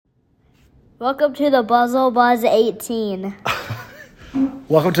Welcome to the Bozo Buzz 18.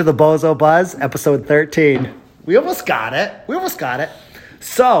 Welcome to the Bozo Buzz, episode 13. We almost got it.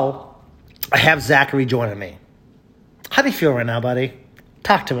 So, I have Zachary joining me. How do you feel right now, buddy?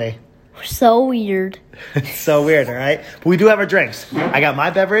 Talk to me. So weird. It's so weird, all right? But we do have our drinks. I got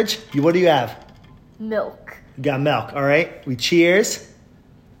my beverage. What do you have? Milk. You got milk, all right? We cheers.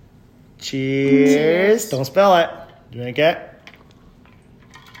 Cheers. Don't spill it. Drink it.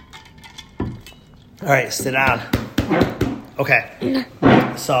 All right, sit down. Okay.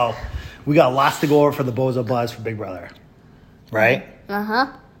 So, we got lots to go over for the Bozo Buzz for Big Brother. Right? Uh-huh.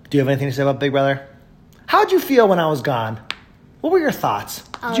 Do you have anything to say about Big Brother? How'd you feel when I was gone? What were your thoughts?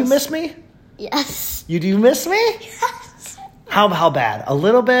 Did you miss me? Yes. You do miss me? Yes. How bad? A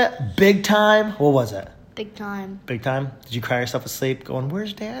little bit? Big time? What was it? Big time. Big time? Did you cry yourself asleep going,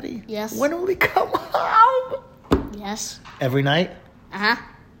 where's Daddy? Yes. When will he come home? Yes. Every night? Uh-huh.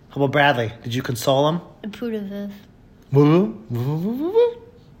 How about Bradley? Did you console him? Improvement.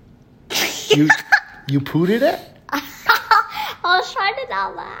 You pooted it? I was trying to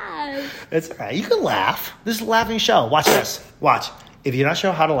not laugh. It's all right. You can laugh. This is a laughing show. Watch this. Watch. If you're not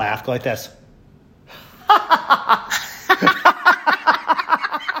sure how to laugh, go like this.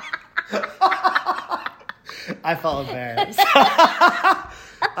 I felt embarrassed. All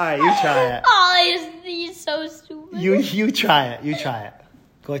right, you try it. Oh, he's so stupid. You try it.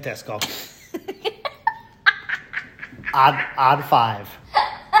 Go like this. Go. Odd five.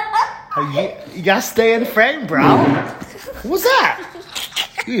 You gotta stay in frame, bro. What was that?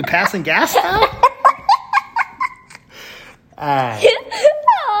 You passing gas now? Alright.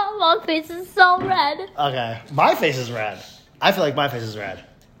 Oh, my face is so red. Okay. My face is red. I feel like my face is red.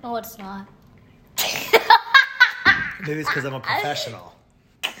 No, it's not. Maybe it's because I'm a professional.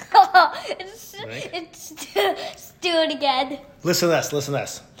 Do it again. Listen to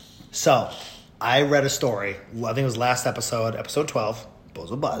this. So, I read a story. I think it was last episode 12,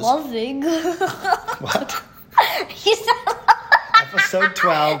 Bozo Buzz. Loving. What? He said Episode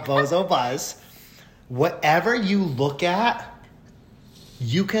 12, Bozo Buzz. Whatever you look at,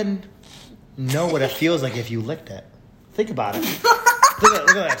 you can know what it feels like if you licked it. Think about it. Look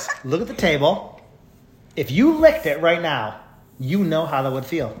at this. Look at the table. If you licked it right now, you know how that would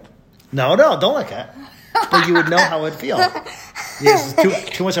feel. No, don't lick it. But you would know how it would feel. This is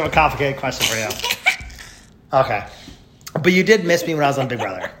too much of a complicated question for you. Okay. But you did miss me when I was on Big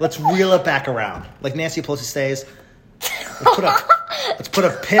Brother. Let's reel it back around. Like Nancy Pelosi stays. Let's put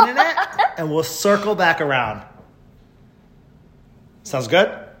a pin in it, and we'll circle back around. Sounds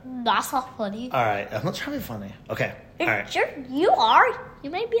good? That's not funny. All right. I'm not trying to be funny. Okay. All right. Sure, you are. You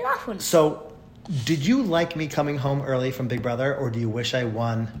might be laughing. So, did you like me coming home early from Big Brother, or do you wish I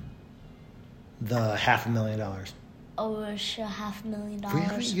won the $500,000? I wish $500,000.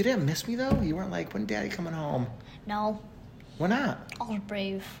 Really? You didn't miss me, though? You weren't like, when Daddy coming home? No. Why not? I was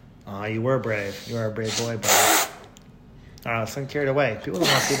brave. Oh, you were brave. You were a brave boy, bro. All right, let's get carried away. People don't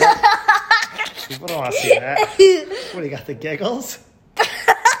want to see that. People don't want to see that. What, you got the giggles?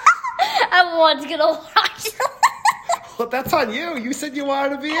 Everyone's gonna watch. Well, that's on you. You said you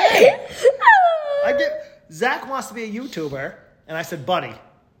wanted to be in. Zach wants to be a YouTuber, and I said, buddy,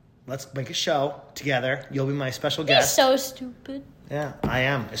 let's make a show together. You'll be my special guest. You're so stupid. Yeah, I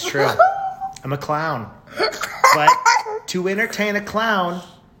am. It's true. I'm a clown. But to entertain a clown,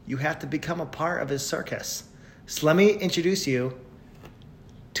 you have to become a part of his circus. So let me introduce you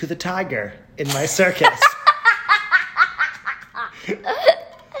to the tiger in my circus.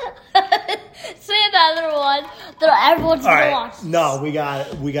 Say another one that everyone's All gonna right. watch. No, we got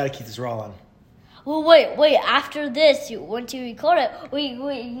to keep this rolling. Well, wait. After this, once you record it, we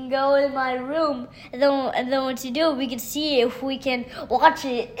can go in my room, and then once you do, we can see if we can watch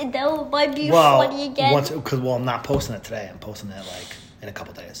it, and that might be funny again. Because I'm not posting it today. I'm posting it in a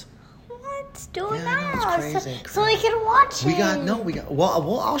couple days. Let's do it Yeah, now, it's crazy. so we can watch it.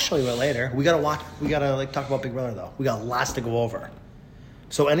 Well, I'll show you it later. We gotta talk about Big Brother though. We got lots to go over.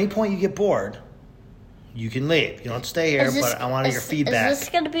 So any point you get bored, you can leave. You don't have to stay here, but I want your feedback. Is this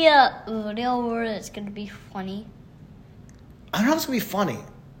going to be a video where it's going to be funny? I don't know if it's going to be funny.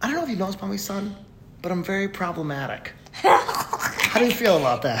 I don't know if you noticed about my son, but I'm very problematic. How do you feel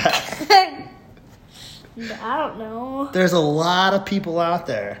about that? I don't know. There's a lot of people out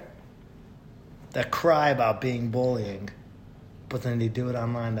there that cry about being bullying, but then they do it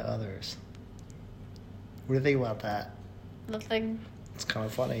online to others. What do you think about that? Nothing. It's kind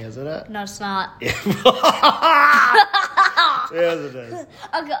of funny, isn't it? No, it's not. Yes, it is.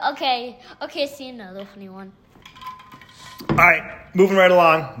 Okay, see another funny one. All right, moving right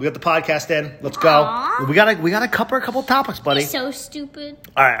along. We got the podcast in. Let's go. Aww. We got to cover a couple topics, buddy. You're so stupid.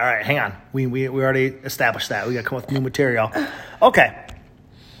 All right. Hang on. We already established that. We got to come up with new material. Okay.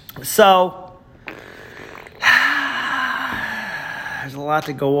 So there's a lot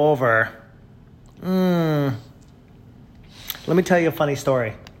to go over. Let me tell you a funny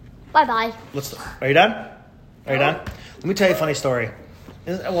story. Bye-bye. Are you done? Let me tell you a funny story.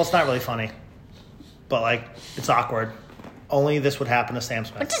 Well, it's not really funny, but like it's awkward. Only this would happen to Sam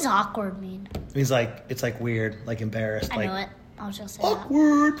Smith. What does awkward mean? It means like it's like weird, like embarrassed. I know it. I was just saying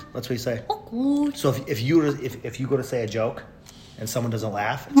awkward. That's what you say. Awkward. So if you go to say a joke and someone doesn't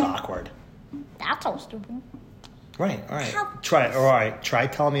laugh, it's awkward. That's so stupid. Right. All right. Try it. All right. Try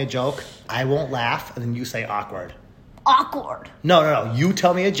telling me a joke. I won't laugh, and then you say awkward. Awkward. No. You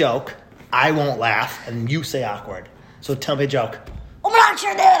tell me a joke. I won't laugh, and you say awkward. So tell me a joke. I'm not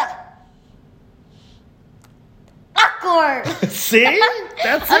sure that. Awkward. See?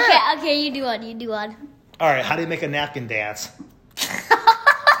 That's it. Okay, you do one. All right, how do you make a napkin dance?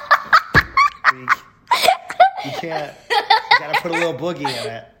 You can't. You gotta put a little boogie in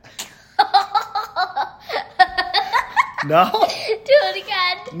it. No? Do it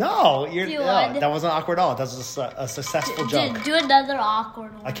again. No, one. that wasn't awkward at all. That was a successful joke. Do another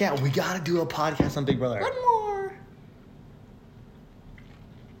awkward one. I can't. We gotta do a podcast on Big Brother. One more.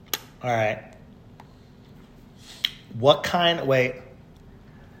 All right. What kind of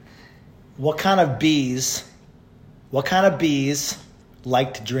bees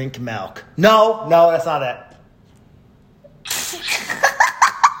like to drink milk? No, that's not it.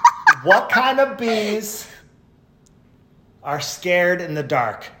 What kind of bees are scared in the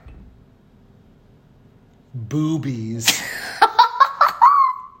dark? Boobies.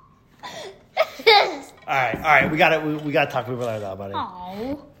 All right. We gotta talk to people like that, buddy.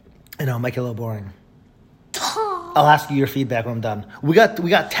 Oh. I know, make it a little boring. I'll ask you your feedback when I'm done. We got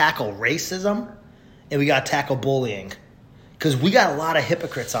to tackle racism, and we got to tackle bullying, because we got a lot of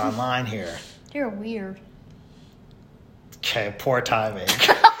hypocrites online here. You're weird. Okay, poor timing.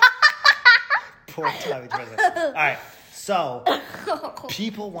 Poor timing. All right, so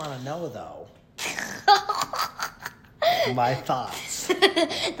people want to know though my thoughts.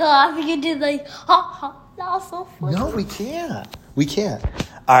 The laughing you did like ha. That was so funny. No, we can't.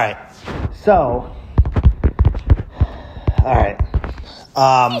 All right, so. All right.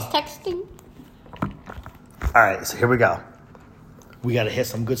 He's texting. All right, so here we go. We got to hit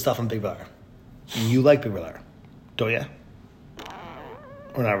some good stuff on Big Brother. You like Big Brother, don't you?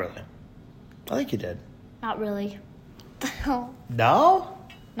 Or not really? I think you did. Not really. No?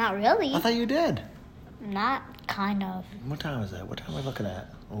 Not really. I thought you did. Not kind of. What time is it? What time are we looking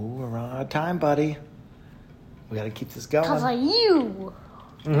at? Oh, we're out of time, buddy. We got to keep this going. Because of you.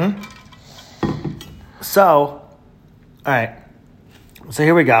 Mm-hmm. So... All right, so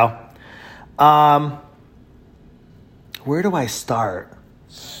here we go. Where do I start?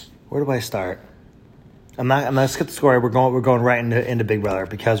 I'm not gonna skip the story. We're going right into Big Brother,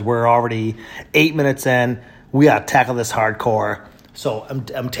 because we're already 8 minutes in. We gotta tackle this hardcore. So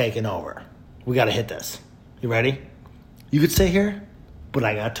I'm taking over. We gotta hit this. You ready? You could stay here, but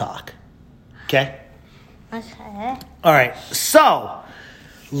I gotta talk. Okay? Okay. All right. So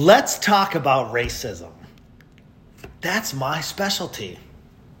let's talk about racism. That's my specialty.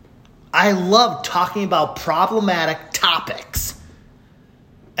 I love talking about problematic topics.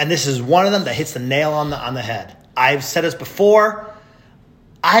 And this is one of them that hits the nail on the head. I've said this before.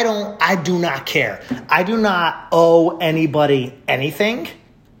 I do not care. I do not owe anybody anything.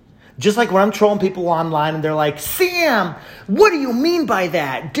 Just like when I'm trolling people online and they're like, Sam, what do you mean by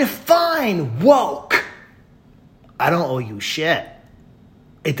that? Define woke. I don't owe you shit.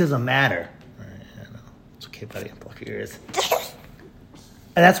 It doesn't matter. It's okay, buddy. Block your ears.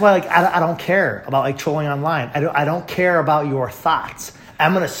 And that's why, like, I don't care about like trolling online. I don't care about your thoughts.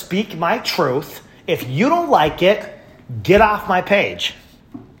 I'm gonna speak my truth. If you don't like it, get off my page.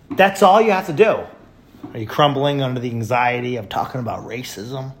 That's all you have to do. Are you crumbling under the anxiety of talking about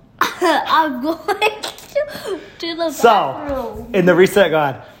racism? I'm going to the bathroom. In the recent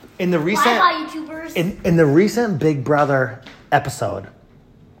Bye, YouTubers. in the recent Big Brother episode,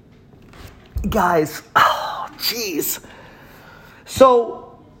 guys, oh jeez.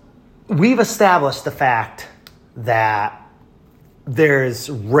 So we've established the fact that there's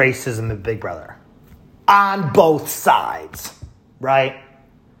racism in Big Brother on both sides, right?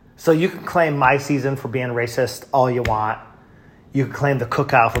 So you can claim my season for being racist all you want. You can claim the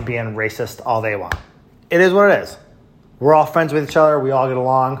cookout for being racist all they want. It is what it is. We're all friends with each other. We all get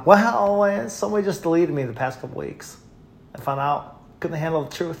along. Well, somebody just deleted me the past couple weeks. I found out. Couldn't handle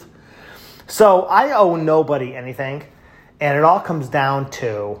the truth. So I owe nobody anything. And it all comes down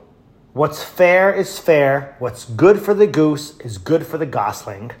to what's fair is fair. What's good for the goose is good for the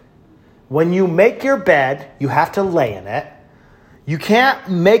gosling. When you make your bed, you have to lay in it. You can't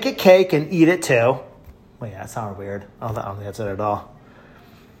make a cake and eat it too. Wait, that sounded weird. I don't think that's it at all.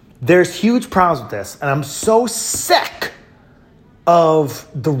 There's huge problems with this. And I'm so sick of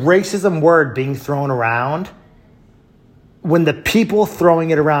the racism word being thrown around when the people throwing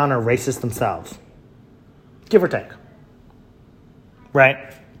it around are racist themselves. Give or take.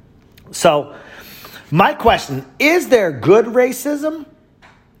 Right? So, my question, is there good racism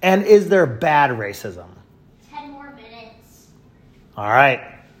and is there bad racism? 10 more minutes. All right.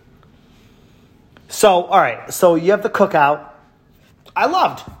 So you have the cookout. I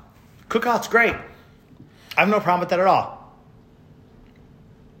loved. Cookout's great. I have no problem with that at all.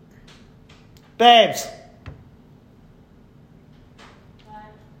 Babes. What?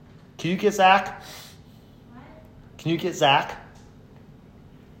 Can you get Zach? What? Can you get Zach?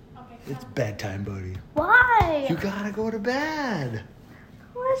 Okay. It's bedtime, buddy. Why? You gotta go to bed.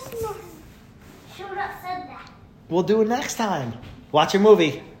 Listen. Should have said that. We'll do it next time. Watch a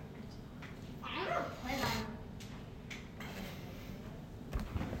movie. I don't play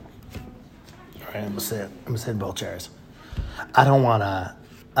All right, I'm gonna sit in both chairs. I don't wanna.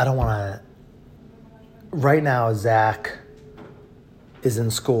 Right now, Zach is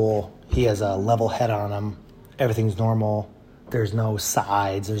in school. He has a level head on him. Everything's normal. There's no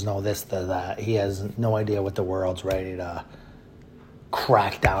sides. There's no this, that. He has no idea what the world's ready to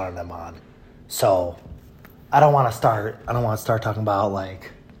crack down on him on. So I don't want to start talking about like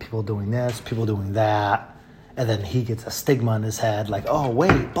people doing this, people doing that, and then he gets a stigma in his head like, oh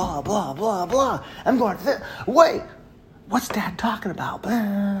wait, blah blah blah blah. I'm going wait, what's Dad talking about?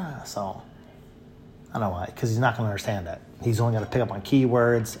 Blah. So I don't want it because he's not going to understand it. He's only going to pick up on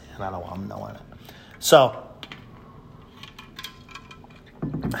keywords, and I don't want him knowing it. So,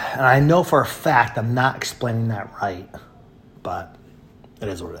 and I know for a fact I'm not explaining that right, but it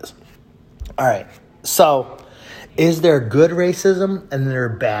is what it is. All right. So, is there good racism and there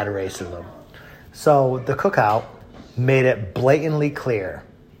bad racism? So, the cookout made it blatantly clear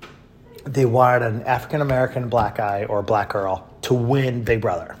they wanted an African-American black guy or black girl to win Big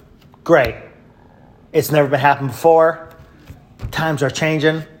Brother. Great. It's never been happened before. Times are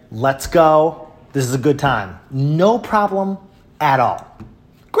changing. Let's go. This is a good time. No problem at all.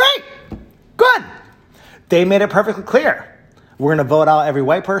 Great. Good. They made it perfectly clear. We're going to vote out every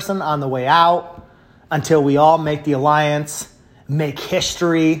white person on the way out until we all make the alliance, make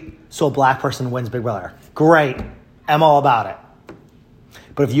history, so a black person wins Big Brother. Great. I'm all about it.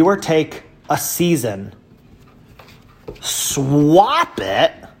 But if you were to take a season, swap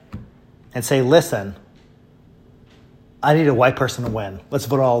it, and say, listen, I need a white person to win. Let's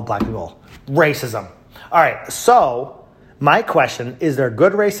vote all black people. Racism. All right, so my question, is there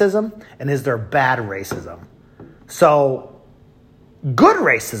good racism and is there bad racism? So good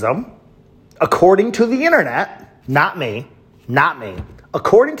racism, according to the internet, not me,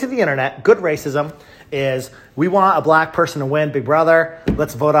 according to the internet, good racism is we want a black person to win Big Brother.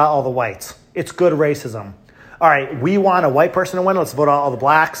 Let's vote out all the whites. It's good racism. All right, we want a white person to win. Let's vote out all the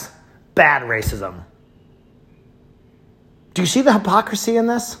blacks. Bad racism. Do you see the hypocrisy in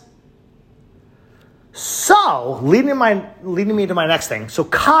this? So, leading me to my next thing. So,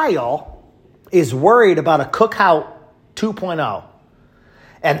 Kyle is worried about a Cookout 2.0.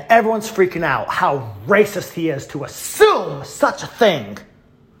 And everyone's freaking out how racist he is to assume such a thing.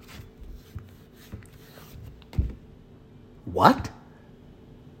 What?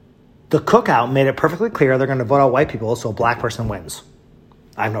 The Cookout made it perfectly clear they're going to vote out white people so a black person wins.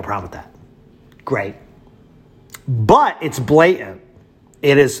 I have no problem with that. Great. But it's blatant.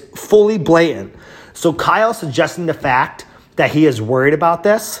 It is fully blatant. So Kyle suggesting the fact that he is worried about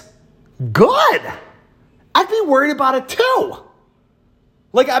this, good. I'd be worried about it too.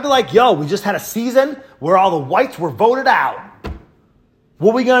 Like, I'd be like, yo, we just had a season where all the whites were voted out.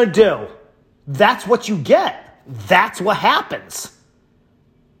 What are we going to do? That's what you get. That's what happens.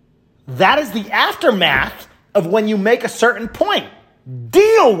 That is the aftermath of when you make a certain point.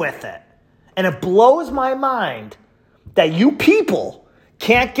 Deal with it. And it blows my mind that you people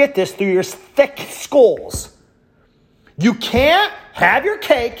can't get this through your thick skulls. You can't have your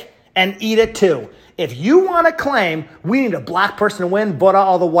cake and eat it too. If you want to claim we need a black person to win, vote out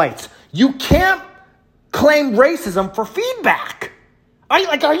all the whites. You can't claim racism for feedback. Are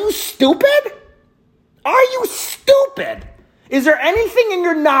you stupid? Are you stupid? Is there anything in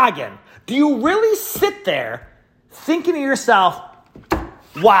your noggin? Do you really sit there thinking to yourself,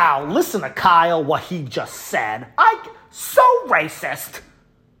 wow, listen to Kyle, what he just said. So racist.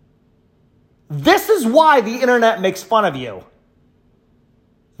 This is why the internet makes fun of you.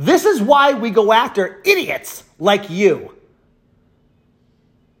 This is why we go after idiots like you.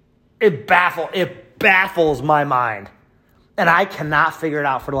 It baffles my mind. And I cannot figure it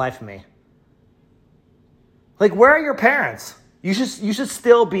out for the life of me. Like, where are your parents? You should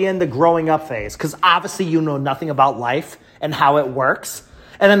still be in the growing up phase, because obviously you know nothing about life and how it works.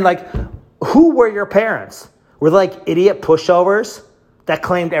 And then, like, who were your parents? Were they, like, idiot pushovers that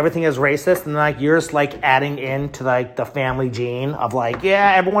claimed everything is racist, and, like, you're just, like, adding into, like, the family gene of, like,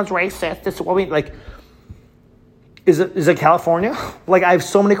 yeah, everyone's racist. This is what we, like, is it California? Like, I have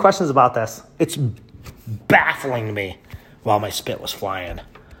so many questions about this. It's baffling to me. While my spit was flying.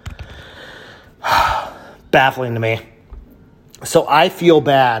 Baffling to me. So I feel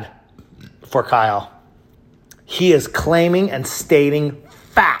bad for Kyle. He is claiming and stating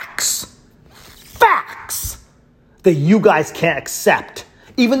facts that you guys can't accept,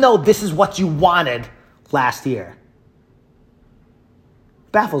 even though this is what you wanted last year.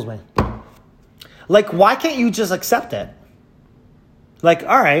 Baffles me. Like, why can't you just accept it? Like,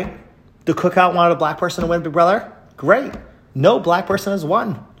 all right, the cookout wanted a black person to win Big Brother. Great. No black person has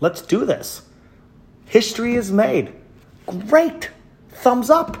won. Let's do this. History is made. Great. Thumbs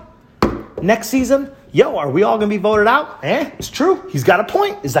up. Next season, are we all going to be voted out? It's true. He's got a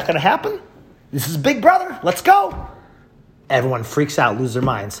point. Is that going to happen? This is Big Brother. Let's go. Everyone freaks out, lose their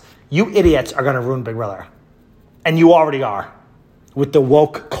minds. You idiots are going to ruin Big Brother. And you already are. With the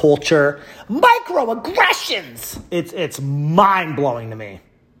woke culture. Microaggressions. It's mind-blowing to me.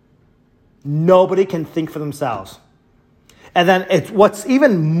 Nobody can think for themselves. And then what's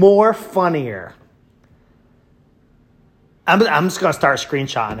even more funnier. I'm just going to start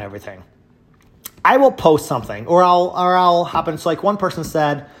screenshotting everything. I will post something, or I'll hop in. So, like, one person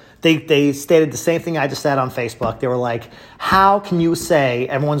said, they stated the same thing I just said on Facebook. They were like, how can you say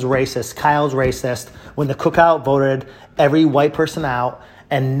everyone's racist, Kyle's racist, when the cookout voted every white person out,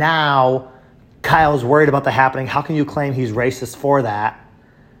 and now Kyle's worried about that happening? How can you claim he's racist for that?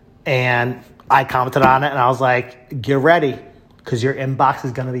 And I commented on it, and I was like, get ready, because your inbox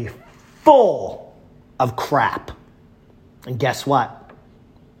is going to be full of crap. And guess what?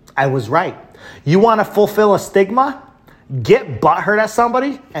 I was right. You want to fulfill a stigma? Get butthurt at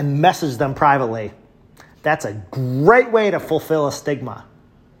somebody and message them privately. That's a great way to fulfill a stigma.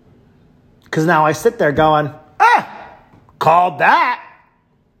 Because now I sit there going, called that.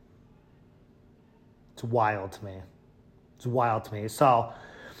 It's wild to me. It's wild to me. So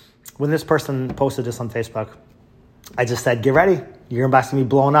when this person posted this on Facebook, I just said, get ready. Your inbox is going to be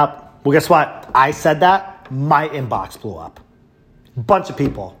blown up. Well, guess what? I said that. My inbox blew up. Bunch of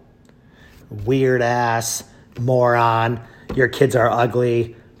people. Weird ass, moron, your kids are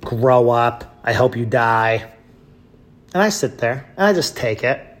ugly, grow up, I hope you die. And I sit there and I just take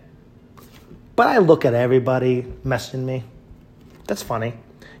it. But I look at everybody messaging me. That's funny.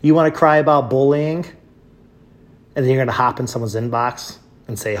 You want to cry about bullying? And then you're going to hop in someone's inbox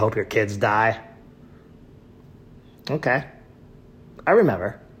and say, hope your kids die. Okay. I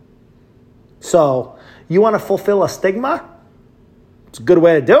remember. So, you want to fulfill a stigma? It's a good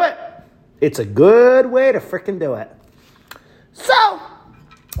way to do it. It's a good way to freaking do it. So,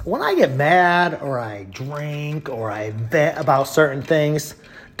 when I get mad or I drink or I vent about certain things,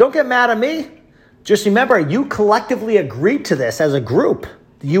 don't get mad at me. Just remember, you collectively agreed to this as a group.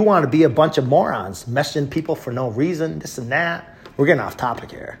 You want to be a bunch of morons, messaging people for no reason, this and that. We're getting off topic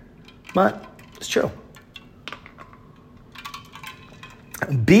here. But it's true.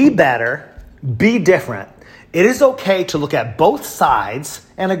 Be better. Be different. It is okay to look at both sides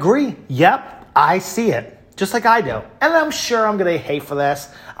and agree. Yep, I see it. Just like I do. And I'm sure I'm going to hate for this.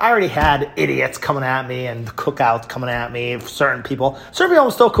 I already had idiots coming at me and cookouts coming at me. Certain people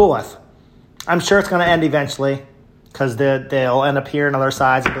I'm still cool with. I'm sure it's going to end eventually. Because they'll end up hearing other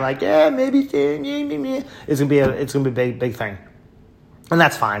sides and be like, yeah, maybe. It's going to be a big thing. And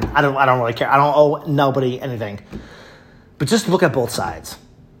that's fine. I don't really care. I don't owe nobody anything. But just look at both sides.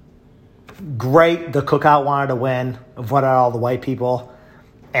 Great, the cookout wanted to win, voted out all the white people,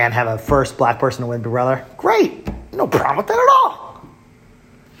 and have a first black person to win Big Brother. Great, no problem with that at all.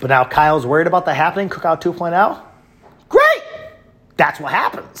 But now Kyle's worried about that happening, cookout 2.0. Great, that's what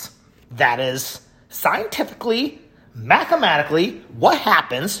happens. That is scientifically, mathematically, what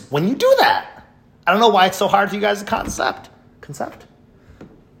happens when you do that. I don't know why it's so hard for you guys to concept. Concept?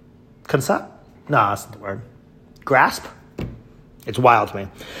 No, that's not the word. Grasp? It's wild to me.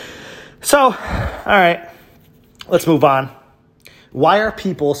 So, all right, let's move on. Why are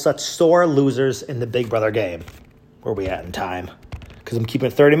people such sore losers in the Big Brother game? Where are we at in time? Because I'm keeping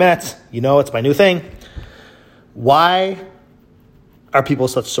it 30 minutes. You know, it's my new thing. Why are people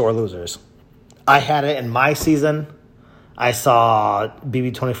such sore losers? I had it in my season. I saw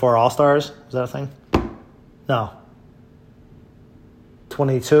BB24 All-Stars. Is that a thing? No.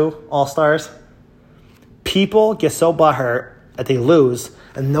 22 All-Stars. People get so butthurt that they lose,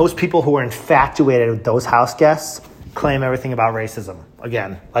 and those people who are infatuated with those house guests claim everything about racism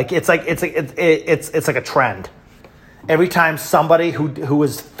again. Like it's like a trend. Every time somebody who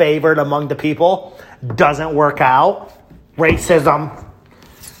is favored among the people doesn't work out, racism.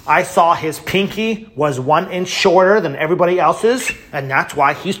 I saw his pinky was 1 inch shorter than everybody else's, and that's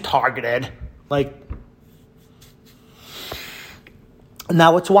why he's targeted. Like,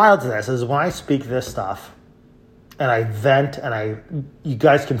 now what's wild to this is when I speak this stuff and I vent and you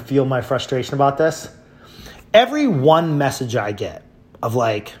guys can feel my frustration about this. Every one message I get of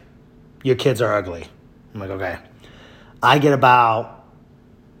like, your kids are ugly. I'm like, okay. I get about,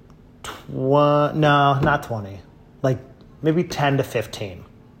 not 20. Like maybe 10 to 15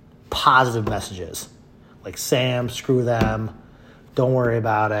 positive messages. Like, Sam, screw them. Don't worry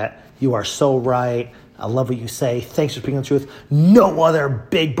about it. You are so right. I love what you say. Thanks for speaking the truth. No other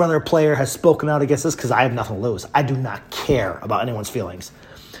Big Brother player has spoken out against this because I have nothing to lose. I do not care about anyone's feelings.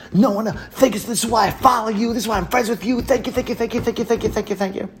 No one thinks this is why I follow you. This is why I'm friends with you. Thank you, thank you, thank you, thank you, thank you, thank you,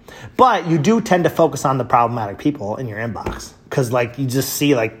 thank you. But you do tend to focus on the problematic people in your inbox because, like, you just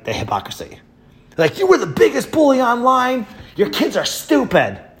see, like, the hypocrisy. Like, you were the biggest bully online. Your kids are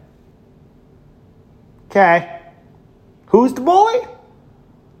stupid. Okay. Who's the bully?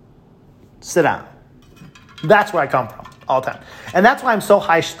 Sit down. That's where I come from all the time. And that's why I'm so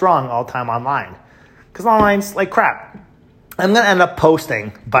high-strung all the time online. Because online's like crap. I'm going to end up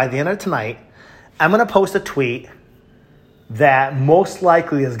posting, by the end of tonight, I'm going to post a tweet that most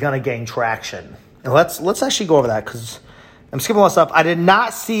likely is going to gain traction. And let's actually go over that because I'm skipping all this up. I did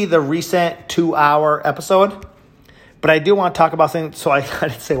not see the recent 2-hour episode, but I do want to talk about things. So I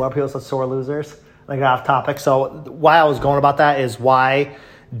didn't say why people are such sore losers. I got off topic. So why I was going about that is why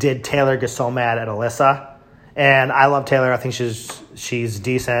did Taylor get so mad at Alyssa? And I love Taylor. I think she's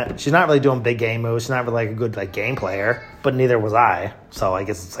decent. She's not really doing big game moves. She's not really like a good like game player, but neither was I. So I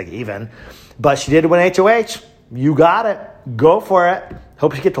guess it's like even. But she did win HOH. You got it. Go for it.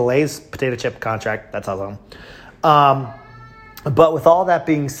 Hope you get the Lay's potato chip contract. That's awesome. But with all that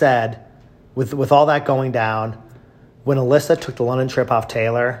being said, with all that going down, when Alyssa took the London trip off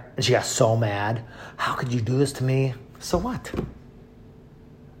Taylor and she got so mad, how could you do this to me? So what?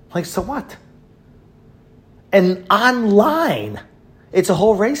 Like, so what? And online, it's a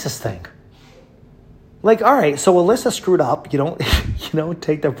whole racist thing. Like, all right, so Alyssa screwed up. You don't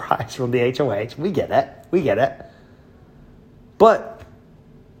take the prize from the HOH. We get it. But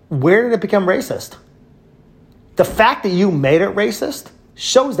where did it become racist? The fact that you made it racist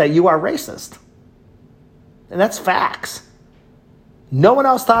shows that you are racist. And that's facts. No one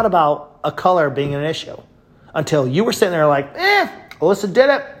else thought about a color being an issue until you were sitting there like, Alyssa did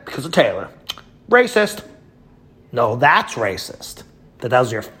it because of Taylor. Racist. No, that's racist. That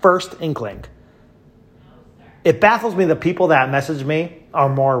was your first inkling. It baffles me the people that message me are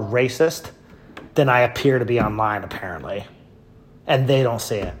more racist than I appear to be online, apparently. And they don't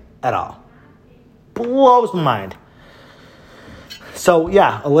see it at all. Blows my mind. So,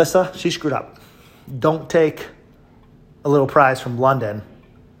 yeah, Alyssa, she screwed up. Don't take a little prize from London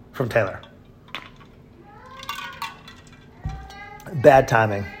from Taylor. Bad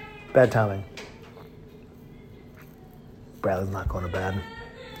timing. Bradley's not going to bed.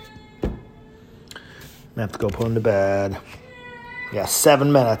 I have to go put him to bed. Yeah,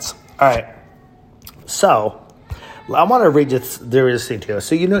 7 minutes. All right. So, I want to read you this thing to you.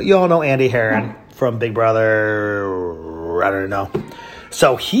 So, you all know Andy Herron from Big Brother. I don't know.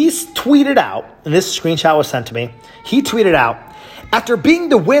 So, he's tweeted out, and this screenshot was sent to me. He tweeted out, after being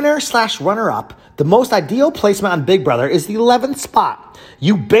the winner/runner-up, the most ideal placement on Big Brother is the 11th spot.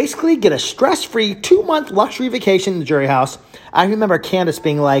 You basically get a stress-free 2-month luxury vacation in the jury house. I remember Candace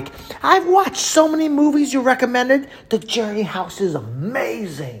being like, I've watched so many movies you recommended. The jury house is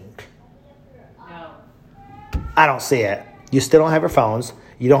amazing. No. I don't see it. You still don't have your phones.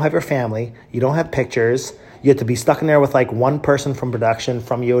 You don't have your family. You don't have pictures. You have to be stuck in there with like one person from production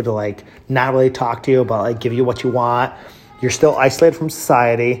from you to like not really talk to you, but like give you what you want. You're still isolated from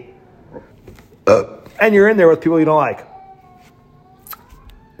society. And you're in there with people you don't like.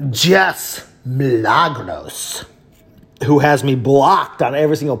 Jess Milagros, who has me blocked on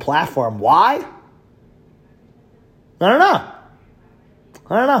every single platform. Why? I don't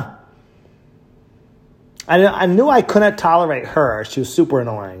know. I knew I couldn't tolerate her. She was super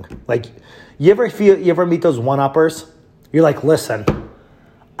annoying. Like, you ever meet those one-uppers? You're like, listen,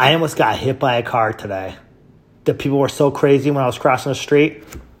 I almost got hit by a car today. The people were so crazy when I was crossing the street.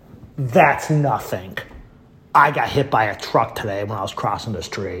 That's nothing. I got hit by a truck today when I was crossing the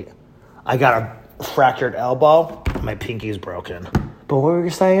street. I got a fractured elbow. My pinky's broken. But what were you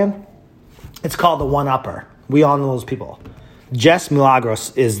saying? It's called the one-upper. We all know those people. Jess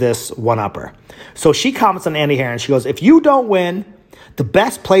Milagros is this one-upper. So she comments on Andy Herron. She goes, if you don't win, the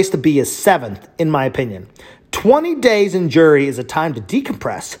best place to be is 7th, in my opinion. 20 days in jury is a time to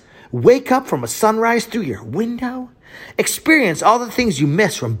decompress. Wake up from a sunrise through your window. Experience all the things you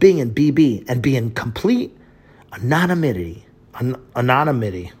miss from being in BB and be in complete anonymity.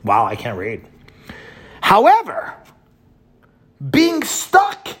 Anonymity. Wow, I can't read. However, being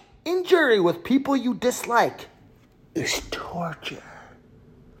stuck in jury with people you dislike is torture.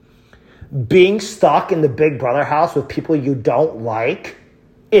 Being stuck in the Big Brother house with people you don't like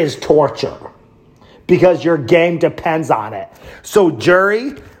is torture because your game depends on it. So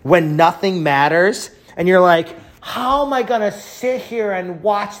jury, when nothing matters and you're like, how am I going to sit here and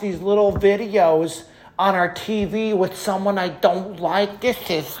watch these little videos on our TV with someone I don't like? This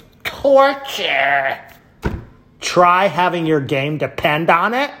is torture. Try having your game depend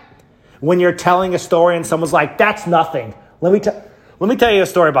on it. When you're telling a story and someone's like, that's nothing. Let me tell you a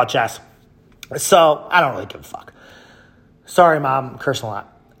story about Jess. So, I don't really give a fuck. Sorry, Mom, I'm cursing a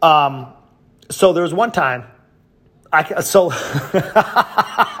lot. So there was one time,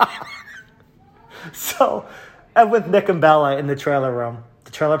 so I'm with Nick and Bella in the trailer room,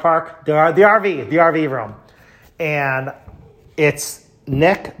 the trailer park, the RV room. And it's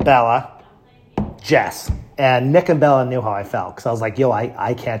Nick, Bella, Jess. And Nick and Bella knew how I felt because I was like, yo,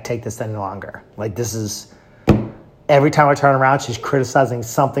 I can't take this any longer. Like, this is, every time I turn around, she's criticizing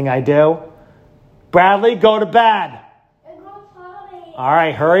something I do. Bradley, go to bed. All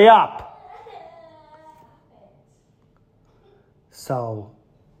right, hurry up. So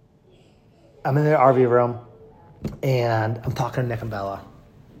I'm in the RV room, and I'm talking to Nick and Bella,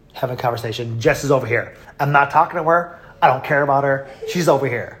 having a conversation. Jess is over here. I'm not talking to her. I don't care about her. She's over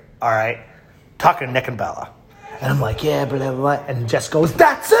here, all right? Talking to Nick and Bella. And I'm like, yeah, blah, blah, blah. And Jess goes,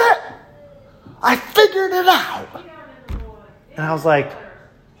 that's it. I figured it out. And I was like,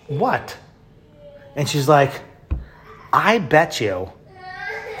 what? And she's like, I bet you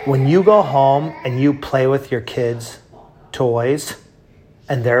when you go home and you play with your kids' toys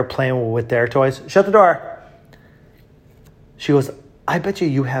and they're playing with their toys, shut the door. She goes, I bet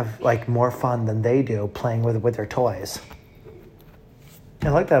you have like more fun than they do playing with their toys. And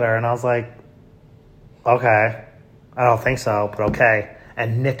I looked at her and I was like, okay, I don't think so, but okay.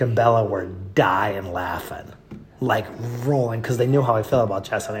 And Nick and Bella were dying laughing, like rolling, because they knew how I feel about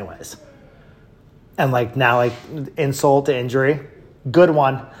Jess anyways. And like now, like insult to injury, good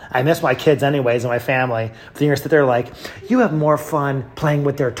one. I miss my kids anyways and my family. But then you're sit there like, you have more fun playing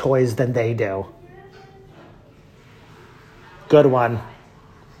with their toys than they do. Good one.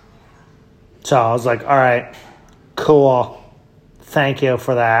 So I was like, all right, cool. Thank you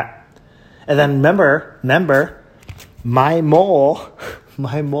for that. And then remember, my mole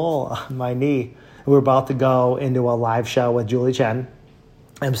on my knee. We're about to go into a live show with Julie Chen.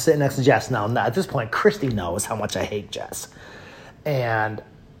 I'm sitting next to Jess. Now, at this point, Christy knows how much I hate Jess. And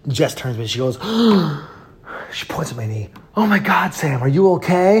Jess turns to me. She goes, she points at my knee. Oh, my God, Sam, are you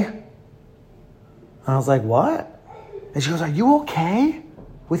okay? And I was like, what? And she goes, are you okay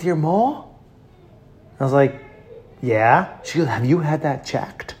with your mole? I was like, yeah. She goes, have you had that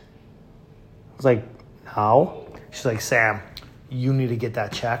checked? I was like, no. She's like, Sam, you need to get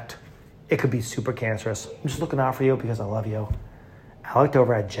that checked. It could be super cancerous. I'm just looking out for you because I love you. I looked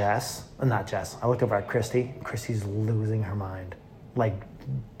over at I looked over at Christy. Christy's losing her mind. Like,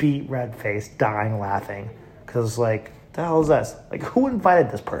 beet red face, dying laughing. Because, like, the hell is this? Like, who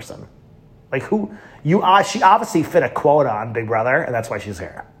invited this person? Like, who? She obviously fit a quota on Big Brother, and that's why she's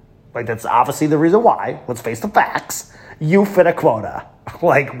here. Like, that's obviously the reason why. Let's face the facts. You fit a quota.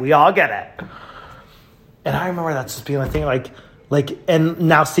 Like, we all get it. And I remember that just being my thing. Like, and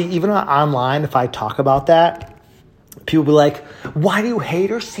now see, even online, if I talk about that, people be like, why do you hate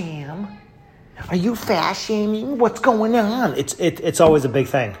her, Sam? Are you fat shaming? What's going on? It's always a big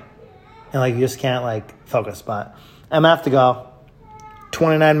thing. And, like, you just can't, like, focus. But I'm going to have to go.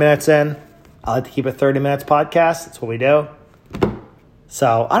 29 minutes in. I like to keep it 30 minutes podcast. That's what we do.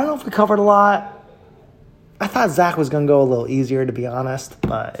 So, I don't know if we covered a lot. I thought Zach was going to go a little easier, to be honest.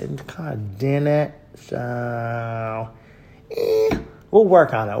 But it kind of didn't. So, we'll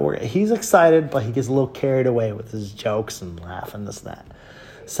work on it. He's excited, but he gets a little carried away with his jokes and laughing this and that.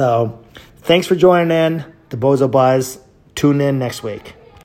 So, thanks for joining in the Bozo Buzz. Tune in next week.